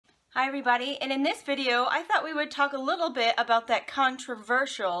Hi everybody, and in this video I thought we would talk a little bit about that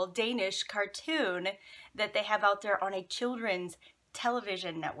controversial Danish cartoon that they have out there on a children's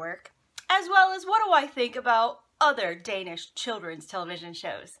television network, as well as what do I think about other Danish children's television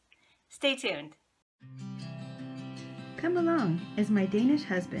shows. Stay tuned. Come along as my Danish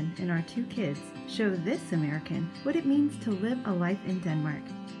husband and our 2 kids show this American what it means to live a life in Denmark.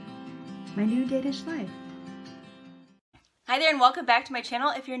 My new Danish life. Hi there and welcome back to my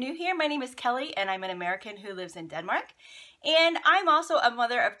channel. If you're new here, my name is Kelly and I'm an American who lives in Denmark. And I'm also a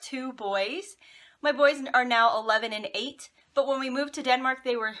mother of 2 boys. My boys are now 11 and 8, but when we moved to Denmark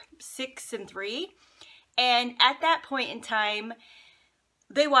they were 6 and 3. And at that point in time,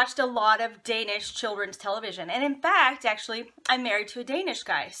 they watched a lot of Danish children's television. And in fact, actually, I'm married to a Danish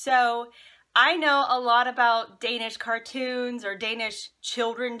guy. So I know a lot about Danish cartoons or Danish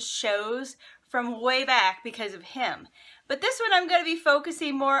children's shows from way back because of him. But this one I'm going to be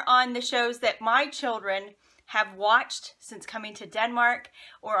focusing more on the shows that my children have watched since coming to Denmark,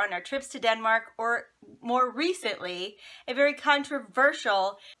 or on our trips to Denmark, or more recently, a very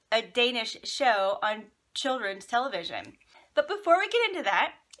controversial Danish show on children's television. But before we get into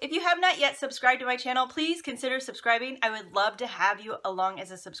that, if you have not yet subscribed to my channel, please consider subscribing. I would love to have you along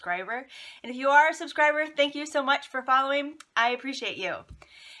as a subscriber. And if you are a subscriber, thank you so much for following. I appreciate you.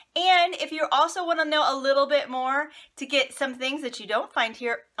 And if you also want to know a little bit more to get some things that you don't find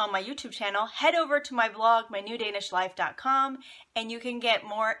here on my YouTube channel, head over to my blog, mynewdanishlife.com, and you can get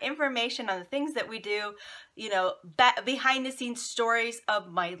more information on the things that we do, you know, behind the scenes stories of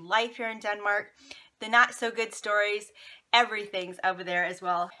my life here in Denmark, the not so good stories, everything's over there as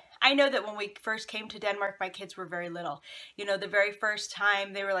well. I know that when we first came to Denmark, my kids were very little. You know, the very first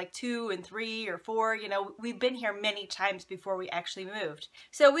time they were like 2 and 3 or 4. You know, we've been here many times before we actually moved.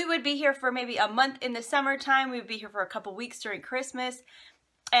 So we would be here for maybe a month in the summertime. We would be here for a couple weeks during Christmas.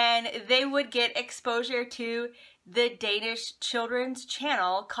 And they would get exposure to the Danish children's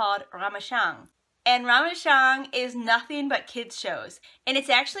channel called Ramasjang. And Ramasjang is nothing but kids shows. And it's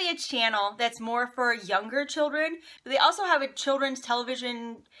actually a channel that's more for younger children. But they also have a children's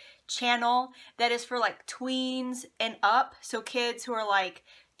television channel that is for like tweens and up. So kids who are like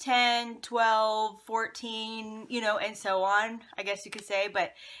 10, 12, 14, you know, and so on, I guess you could say.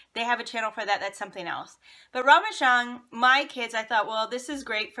 But they have a channel for that. That's something else. But Ramasjang, my kids, I thought, well, this is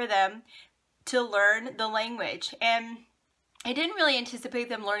great for them to learn the language. And I didn't really anticipate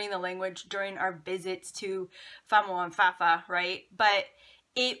them learning the language during our visits to Famo and Fafa, right? But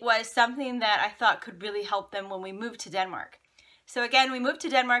it was something that I thought could really help them when we moved to Denmark. So again, we moved to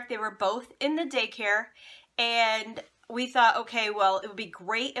Denmark. They were both in the daycare, and we thought, okay, well, it would be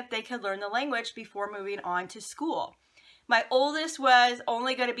great if they could learn the language before moving on to school. My oldest was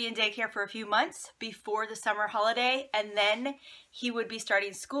only going to be in daycare for a few months before the summer holiday, and then he would be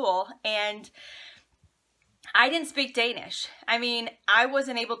starting school. And I didn't speak Danish. I mean, I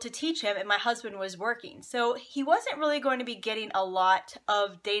wasn't able to teach him and my husband was working. So he wasn't really going to be getting a lot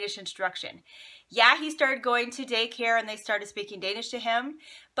of Danish instruction. Yeah, he started going to daycare and they started speaking Danish to him.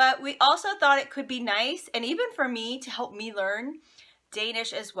 But we also thought it could be nice, and even for me, to help me learn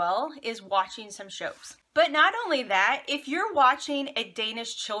Danish as well, is watching some shows. But not only that, if you're watching a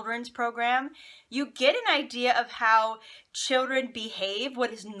Danish children's program, you get an idea of how children behave,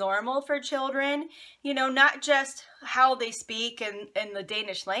 what is normal for children, you know, not just how they speak in the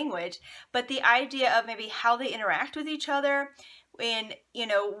Danish language, but the idea of maybe how they interact with each other, and, you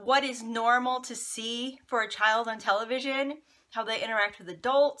know, what is normal to see for a child on television, how they interact with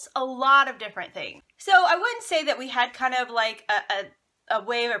adults, a lot of different things. So I wouldn't say that we had kind of like a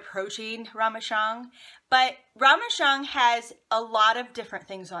way of approaching Ramasjang, but Ramasjang has a lot of different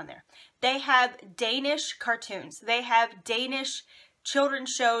things on there. They have Danish cartoons. They have Danish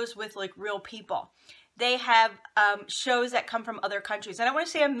children's shows with like real people. They have shows that come from other countries. I don't want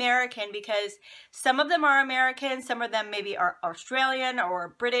to say American because some of them are American, some of them maybe are Australian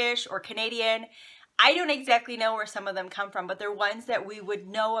or British or Canadian. I don't exactly know where some of them come from, but they're ones that we would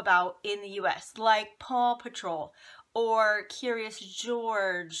know about in the US, like Paw Patrol, or Curious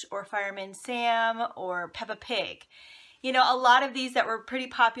George, or Fireman Sam, or Peppa Pig. You know, a lot of these that were pretty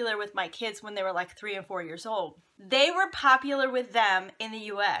popular with my kids when they were like 3 and 4 years old. They were popular with them in the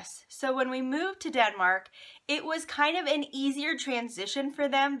US. So when we moved to Denmark, it was kind of an easier transition for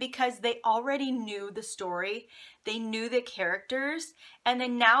them because they already knew the story. They knew the characters, and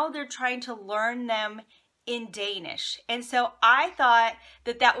then now they're trying to learn them in Danish. And so I thought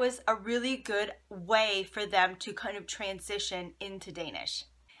that that was a really good way for them to kind of transition into Danish.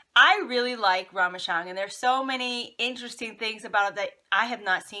 I really like Ramasjang, and there's so many interesting things about it that I have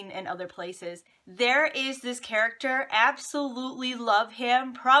not seen in other places. there is this character, absolutely love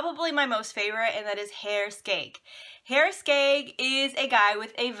him, probably my most favorite, and that is Herr Skegg. Herr Skegg is a guy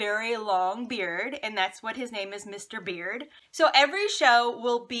with a very long beard, and that's what his name is, Mr. Beard. So every show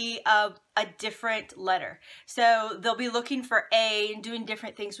will be a different letter. So they'll be looking for A and doing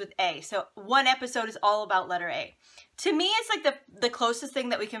different things with A. So one episode is all about letter A. To me, it's like the closest thing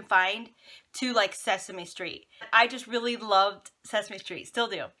that we can find to like Sesame Street. I just really loved Sesame Street, still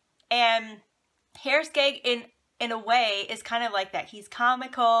do. And Herr Skegg in a way is kind of like that. He's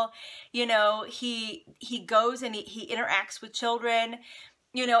comical, you know, he goes and he interacts with children.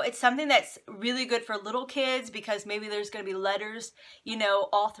 You know, it's something that's really good for little kids because maybe there's going to be letters, you know,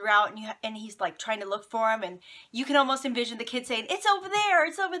 all throughout, and he's like trying to look for them, and you can almost envision the kid saying, "It's over there,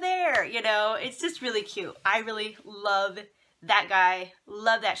 it's over there," you know. It's just really cute. I really love that guy,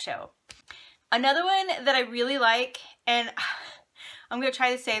 love that show. Another one that I really like, and I'm going to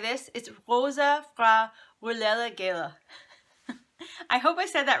try to say this, it's Rosa fra Willella Gala. I hope I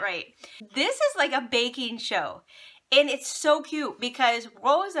said that right. This is like a baking show. And it's so cute because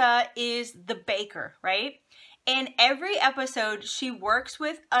Rosa is the baker, right? And every episode she works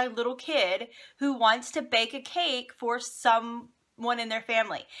with a little kid who wants to bake a cake for someone in their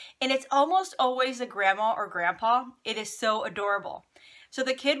family. And it's almost always a grandma or grandpa. It is so adorable. So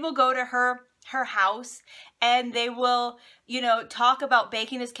the kid will go to her house and they will, you know, talk about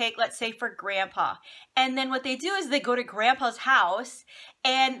baking this cake, let's say for grandpa. And then what they do is they go to grandpa's house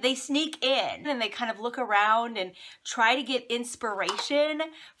and they sneak in and they kind of look around and try to get inspiration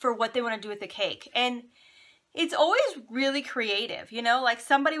for what they want to do with the cake. And it's always really creative, you know, like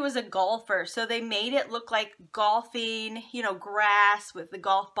somebody was a golfer, so they made it look like golfing, you know, grass with the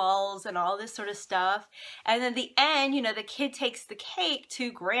golf balls and all this sort of stuff. And then at the end, you know, the kid takes the cake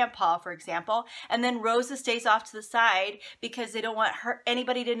to grandpa, for example, and then Rosa stays off to the side because they don't want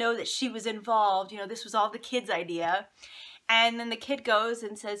anybody to know that she was involved. You know, this was all the kid's idea. And then the kid goes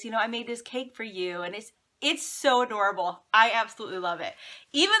and says, you know, I made this cake for you. And it's so adorable. I absolutely love it.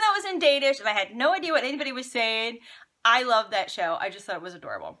 Even though it was in Danish and I had no idea what anybody was saying, I love that show. I just thought it was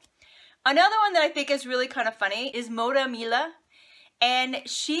adorable. Another one that I think is really kind of funny is Moda Mila. And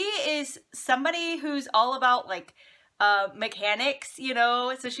she is somebody who's all about like mechanics, you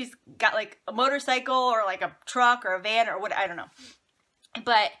know. So she's got like a motorcycle or like a truck or a van or what, I don't know.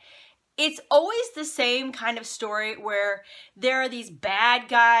 But it's always the same kind of story where there are these bad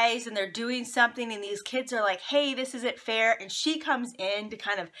guys and they're doing something and these kids are like, hey, this isn't fair. And she comes in to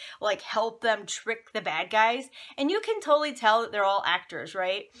kind of like help them trick the bad guys. And you can totally tell that they're all actors,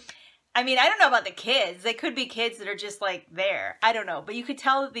 right? I mean, I don't know about the kids. They could be kids that are just like there. I don't know. But you could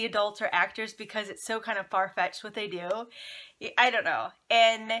tell that the adults are actors because it's so kind of far-fetched what they do. I don't know.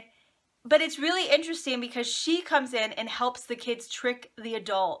 But it's really interesting because she comes in and helps the kids trick the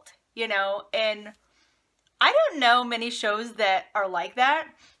adult. You know, and I don't know many shows that are like that.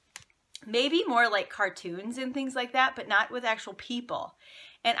 Maybe more like cartoons and things like that, but not with actual people.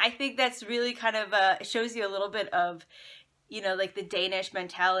 And I think that's really kind of, it shows you a little bit of, you know, like the Danish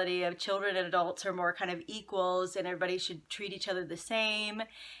mentality of children and adults are more kind of equals and everybody should treat each other the same.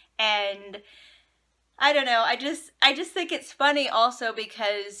 And I don't know, I just think it's funny also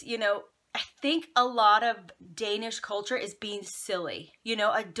because, you know, I think a lot of Danish culture is being silly. You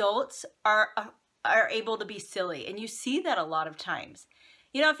know, adults are able to be silly, and you see that a lot of times.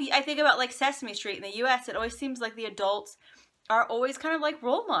 You know, I think about like Sesame Street in the U.S., it always seems like the adults are always kind of like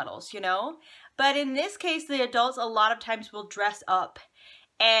role models, you know? But in this case, the adults a lot of times will dress up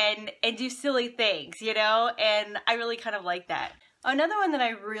and do silly things, you know? And I really kind of like that. Another one that I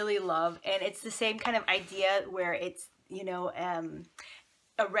really love, and it's the same kind of idea where it's, you know,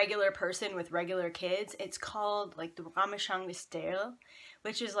 a regular person with regular kids. It's called like the Ramasjang Mysterium,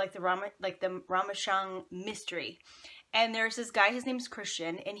 which is like the Ramasjang mystery. And there's this guy, his name's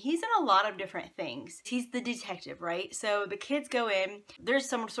Christian, and he's in a lot of different things. He's the detective, right? So the kids go in, there's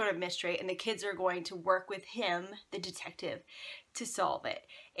some sort of mystery, and the kids are going to work with him, the detective, to solve it.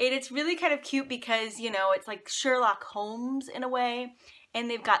 And it's really kind of cute because, you know, it's like Sherlock Holmes in a way, and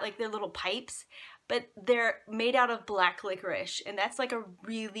they've got like their little pipes, but they're made out of black licorice, and that's like a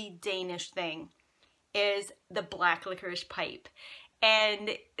really Danish thing, is the black licorice pipe. And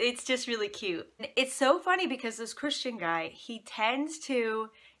it's just really cute. It's so funny because this Christian guy, he tends to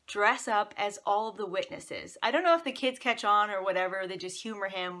dress up as all of the witnesses. I don't know if the kids catch on or whatever, they just humor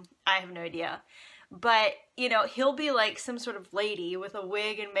him. I have no idea. But, you know, he'll be like some sort of lady with a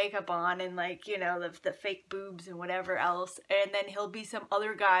wig and makeup on and like, you know, the fake boobs and whatever else. And then he'll be some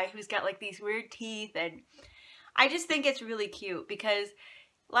other guy who's got like these weird teeth. And I just think it's really cute because,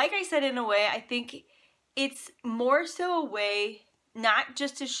 like I said, in a way, I think it's more so a way not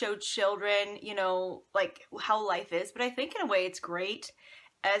just to show children, you know, like how life is, but I think in a way it's great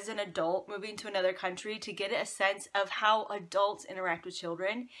as an adult moving to another country to get a sense of how adults interact with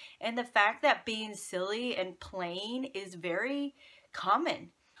children, and the fact that being silly and plain is very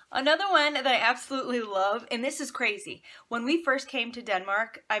common. Another one that I absolutely love, and this is crazy. When we first came to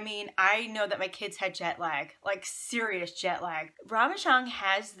Denmark, I mean, I know that my kids had jet lag, like serious jet lag. Ramasjang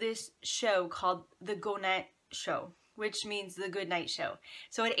has this show called the Godnat Show, which means the good night show.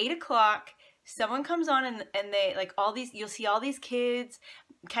 So at 8 o'clock, someone comes on and they, like, all these, you'll see all these kids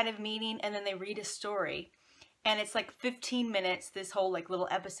kind of meeting, and then they read a story. And it's like 15 minutes, this whole like little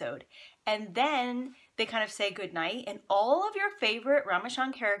episode. And then they kind of say goodnight, and all of your favorite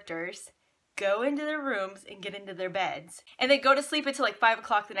Ramasjang characters go into their rooms and get into their beds. And they go to sleep until like 5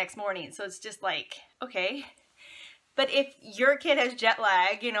 o'clock the next morning. So it's just like, okay. But if your kid has jet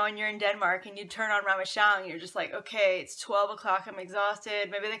lag, you know, and you're in Denmark and you turn on Ramasjang, you're just like, okay, it's 12 o'clock, I'm exhausted.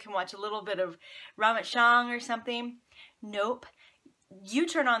 Maybe they can watch a little bit of Ramasjang or something. Nope. You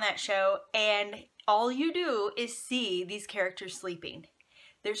turn on that show and all you do is see these characters sleeping.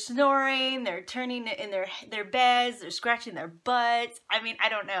 They're snoring, they're turning in their beds, they're scratching their butts. I mean, I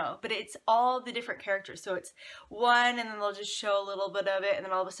don't know, but it's all the different characters. So it's one, and then they'll just show a little bit of it, and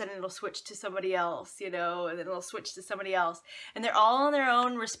then all of a sudden it'll switch to somebody else, you know, and then it'll switch to somebody else. And they're all in their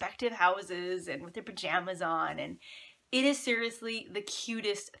own respective houses and with their pajamas on, and it is seriously the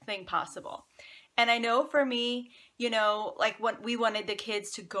cutest thing possible. And I know for me, you know, like when we wanted the kids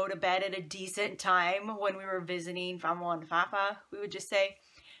to go to bed at a decent time when we were visiting Mama and Papa, we would just say,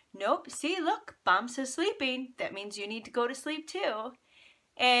 nope, see, look, Bamsa's sleeping. That means you need to go to sleep too.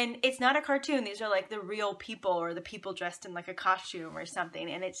 And it's not a cartoon. These are like the real people, or the people dressed in like a costume or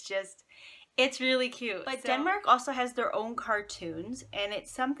something. And it's just, it's really cute. But Denmark also has their own cartoons, and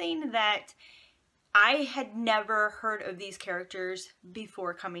it's something that I had never heard of these characters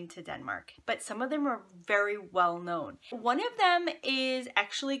before coming to Denmark, but some of them are very well known. One of them is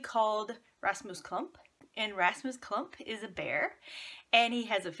actually called Rasmus Klump, and Rasmus Klump is a bear, and he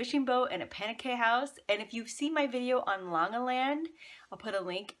has a fishing boat and a pancake house. And if you've seen my video on Langeland, I'll put a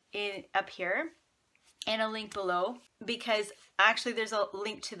link up here and a link below, because actually there's a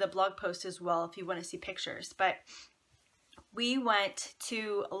link to the blog post as well if you want to see pictures. But we went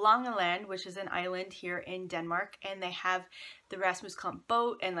to Langeland, which is an island here in Denmark, and they have the Rasmus Klump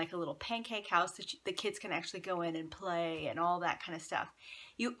boat and like a little pancake house that the kids can actually go in and play and all that kind of stuff.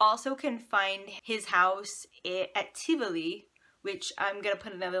 You also can find his house at Tivoli, which I'm going to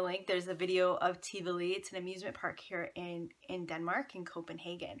put another link. There's a video of Tivoli. It's an amusement park here in Denmark, in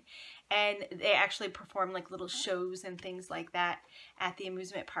Copenhagen. And they actually perform like little shows and things like that at the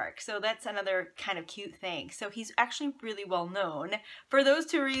amusement park. So that's another kind of cute thing. So he's actually really well known for those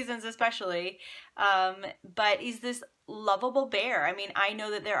two reasons especially. But he's this lovable bear. I mean, I know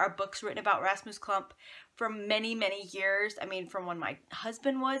that there are books written about Rasmus Klump for many, many years. I mean, from when my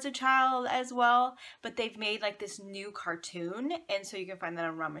husband was a child as well, but they've made like this new cartoon, and so you can find that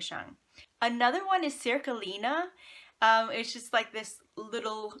on Ramasjang. Another one is Cirkelina. It's just like this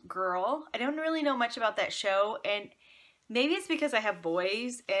little girl. I don't really know much about that show, and maybe it's because I have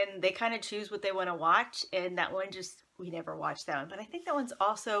boys and they kind of choose what they want to watch, and that one just, we never watched that one, but I think that one's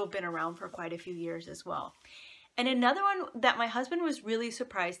also been around for quite a few years as well. And another one that my husband was really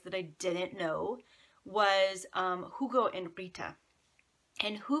surprised that I didn't know was Hugo and Rita.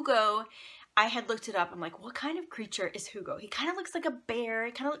 And Hugo, I had looked it up. I'm like, what kind of creature is Hugo? He kind of looks like a bear.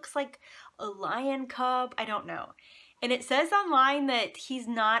 He kind of looks like a lion cub. I don't know. And it says online that he's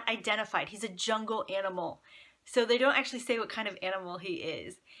not identified. He's a jungle animal. So they don't actually say what kind of animal he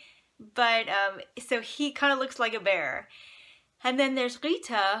is. But so he kind of looks like a bear. And then there's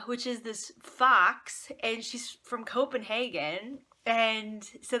Rita, which is this fox, and she's from Copenhagen. And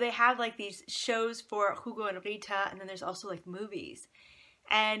so they have like these shows for Hugo and Rita, and then there's also like movies.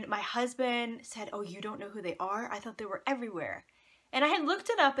 And my husband said, oh, you don't know who they are? I thought they were everywhere. And I had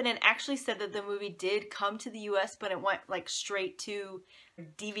looked it up, and it actually said that the movie did come to the US, but it went like straight to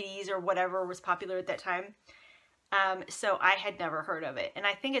DVDs or whatever was popular at that time. So I had never heard of it. And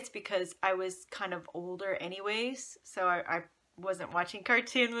I think it's because I was kind of older anyways, so I wasn't watching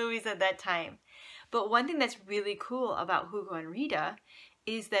cartoon movies at that time. But one thing that's really cool about Hugo and Rita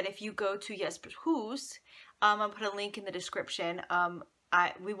is that if you go to Jesper's Hus, I'll put a link in the description.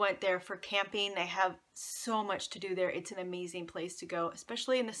 We went there for camping. They have so much to do there. It's an amazing place to go,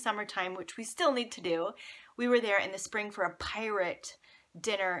 especially in the summertime, which we still need to do. We were there in the spring for a pirate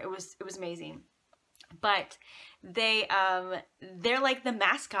dinner. It was amazing. But they're like the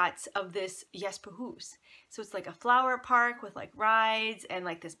mascots of this Jesper Hus. So it's like a flower park with like rides and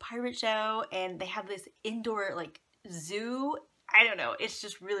like this pirate show, and they have this indoor like zoo. I don't know, it's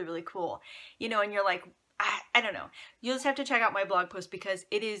just really, really cool. You know, and you're like, I don't know. You'll just have to check out my blog post because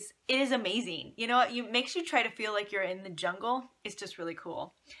it is amazing. You know, it makes you try to feel like you're in the jungle. It's just really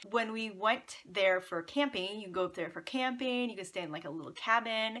cool. When we went there for camping, you go up there for camping, you can stay in like a little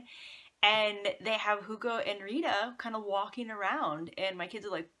cabin, and they have Hugo and Rita kind of walking around, and my kids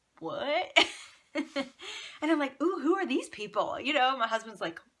are like, what? And I'm like, ooh, who are these people? You know, my husband's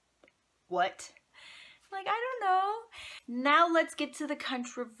like, what? Like, I don't know. Now let's get to the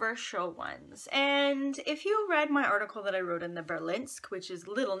controversial ones. And if you read my article that I wrote in the Berlinsk, which is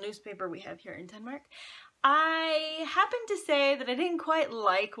a little newspaper we have here in Denmark, I happened to say that I didn't quite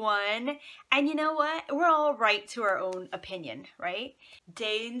like one. And you know what? We're all right to our own opinion, right?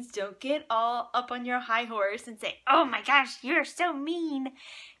 Danes, don't get all up on your high horse and say, oh my gosh, you're so mean.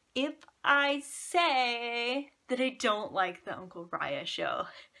 If I say that I don't like the Uncle Raya show.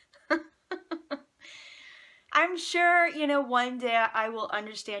 I'm sure, you know, one day I will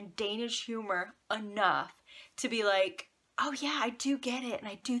understand Danish humor enough to be like, oh yeah, I do get it and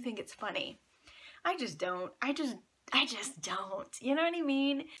I do think it's funny. I just don't. I just don't. You know what I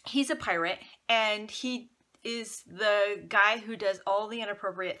mean? He's a pirate and he is the guy who does all the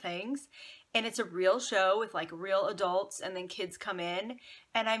inappropriate things, and it's a real show with like real adults, and then kids come in.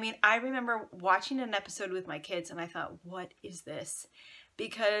 And I mean, I remember watching an episode with my kids and I thought, what is this?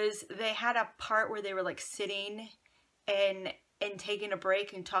 Because they had a part where they were like sitting and taking a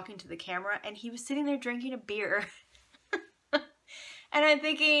break and talking to the camera, and he was sitting there drinking a beer. And I'm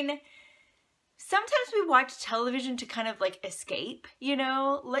thinking, sometimes we watch television to kind of like escape, you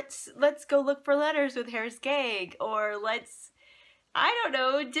know? Let's go look for letters with Harris Gag, or let's, I don't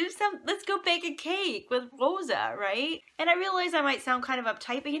know, let's go bake a cake with Rosa, right? And I realize I might sound kind of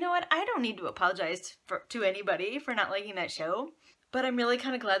uptight, but you know what? I don't need to apologize to anybody for not liking that show. But I'm really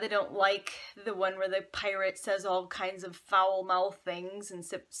kind of glad they don't like the one where the pirate says all kinds of foul mouth things and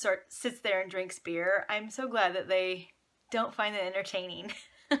sits there and drinks beer. I'm so glad that they don't find it entertaining.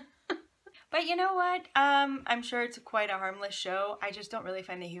 But you know what? I'm sure it's quite a harmless show. I just don't really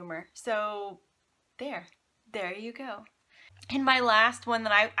find the humor. So there you go. And my last one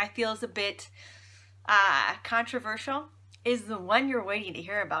that I feel is a bit controversial is the one you're waiting to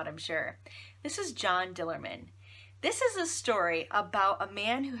hear about, I'm sure. This is John Dillermand. This is a story about a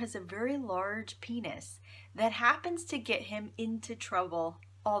man who has a very large penis that happens to get him into trouble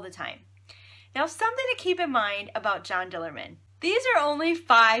all the time. Now, something to keep in mind about John Dillermand. These are only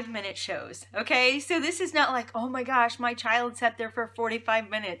 5-minute shows, okay? So this is not like, oh my gosh, my child sat there for 45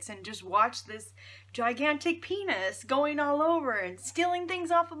 minutes and just watched this gigantic penis going all over and stealing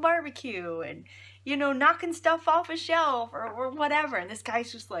things off a barbecue and, you know, knocking stuff off a shelf or whatever. And this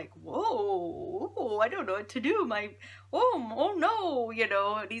guy's just like, whoa, I don't know what to do. Oh no, you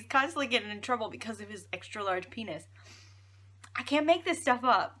know, and he's constantly getting in trouble because of his extra large penis. I can't make this stuff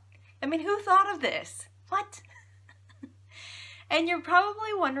up. I mean, who thought of this? What? And you're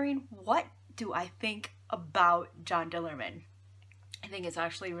probably wondering, what do I think about John Dillermand? I think it's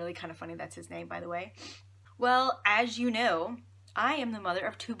actually really kind of funny that's his name, by the way. Well, as you know, I am the mother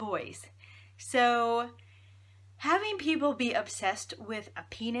of 2 boys. So having people be obsessed with a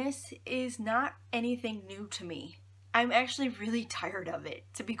penis is not anything new to me. I'm actually really tired of it,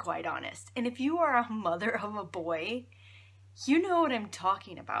 to be quite honest. And if you are a mother of a boy, you know what I'm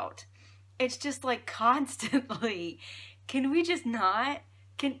talking about. It's just like constantly, can we just not?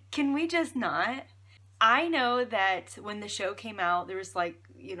 Can we just not? I know that when the show came out, there was like,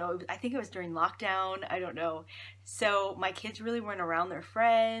 you know, I think it was during lockdown, I don't know. So my kids really weren't around their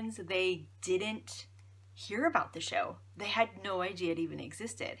friends. They didn't hear about the show. They had no idea it even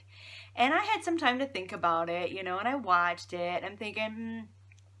existed. And I had some time to think about it, you know, and I watched it. I'm thinking,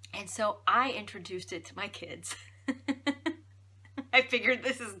 and so I introduced it to my kids. I figured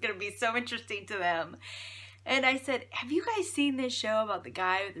this is going to be so interesting to them. And I said, have you guys seen this show about the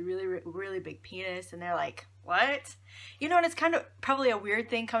guy with the really, really big penis? And they're like, what? You know, and it's kind of probably a weird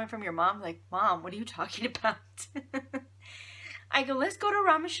thing coming from your mom. Like, Mom, what are you talking about? I go, let's go to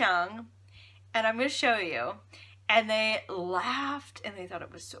Ramasjang and I'm going to show you. And they laughed and they thought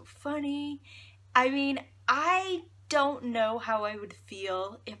it was so funny. I mean, I don't know how I would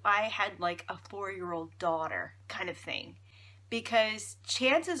feel if I had like a 4-year-old daughter kind of thing. Because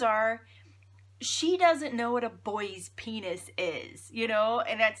chances are she doesn't know what a boy's penis is, you know?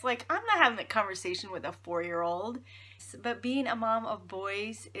 And it's like, I'm not having a conversation with a 4-year-old. But being a mom of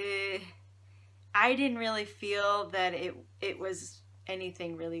boys, I didn't really feel that it was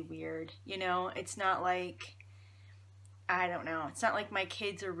anything really weird, you know? It's not like I don't know. It's not like my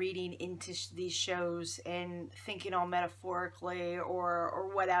kids are reading into these shows and thinking all metaphorically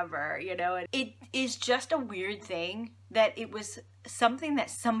or whatever, you know. It is just a weird thing that it was something that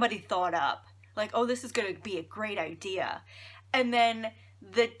somebody thought up. Like, oh, this is going to be a great idea. And then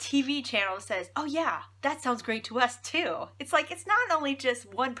the TV channel says, oh yeah, that sounds great to us too. It's like, it's not only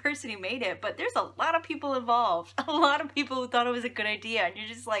just one person who made it, but there's a lot of people involved. A lot of people who thought it was a good idea. And you're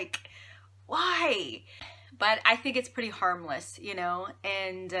just like, why? But I think it's pretty harmless, you know,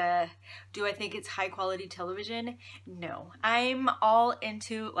 and do I think it's high quality television? No. I'm all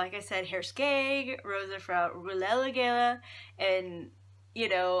into, like I said, Herr Skeg, Rosa fra Rullegala, and, you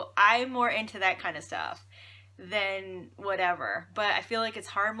know, I'm more into that kind of stuff than whatever. But I feel like it's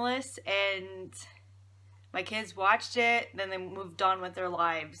harmless, and my kids watched it, then they moved on with their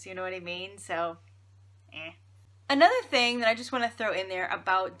lives, you know what I mean? So, eh. Another thing that I just want to throw in there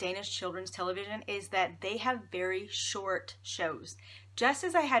about Danish children's television is that they have very short shows. Just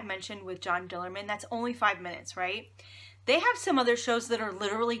as I had mentioned with John Dillermand, that's only 5 minutes, right? They have some other shows that are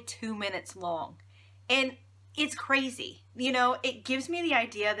literally 2 minutes long. And it's crazy. You know, it gives me the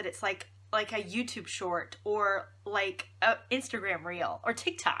idea that it's like a YouTube short or like an Instagram reel or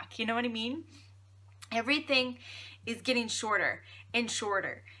TikTok, you know what I mean? Everything is getting shorter and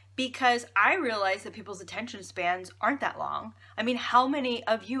shorter. Because I realize that people's attention spans aren't that long. I mean, how many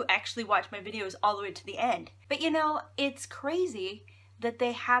of you actually watch my videos all the way to the end? But you know, it's crazy that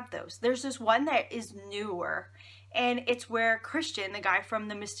they have those. There's this one that is newer, and it's where Christian, the guy from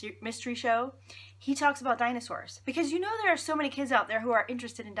the mystery show, he talks about dinosaurs. Because you know there are so many kids out there who are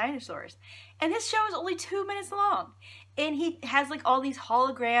interested in dinosaurs. And this show is only 2 minutes long. And he has like all these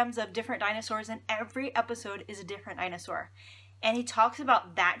holograms of different dinosaurs, and every episode is a different dinosaur. And he talks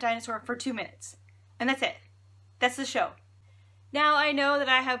about that dinosaur for 2 minutes. And that's it. That's the show. Now, I know that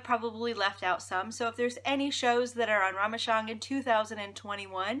I have probably left out some, so if there's any shows that are on Ramasjang in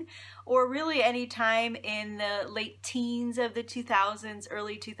 2021, or really any time in the late teens of the 2000s,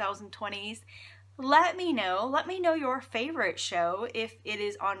 early 2020s, let me know. Let me know your favorite show, if it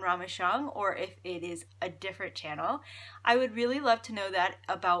is on Ramasjang or if it is a different channel. I would really love to know that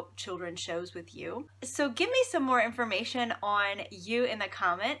about children's shows with you. So give me some more information on you in the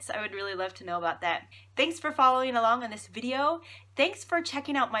comments. I would really love to know about that. Thanks for following along on this video. Thanks for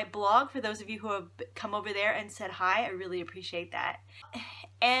checking out my blog for those of you who have come over there and said hi. I really appreciate that.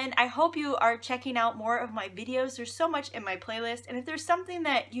 And I hope you are checking out more of my videos. There's so much in my playlist, and if there's something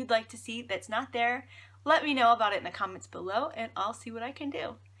that you'd like to see that's not there, let me know about it in the comments below and I'll see what I can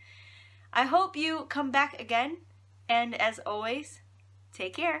do. I hope you come back again, and as always,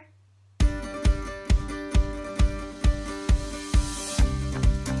 take care.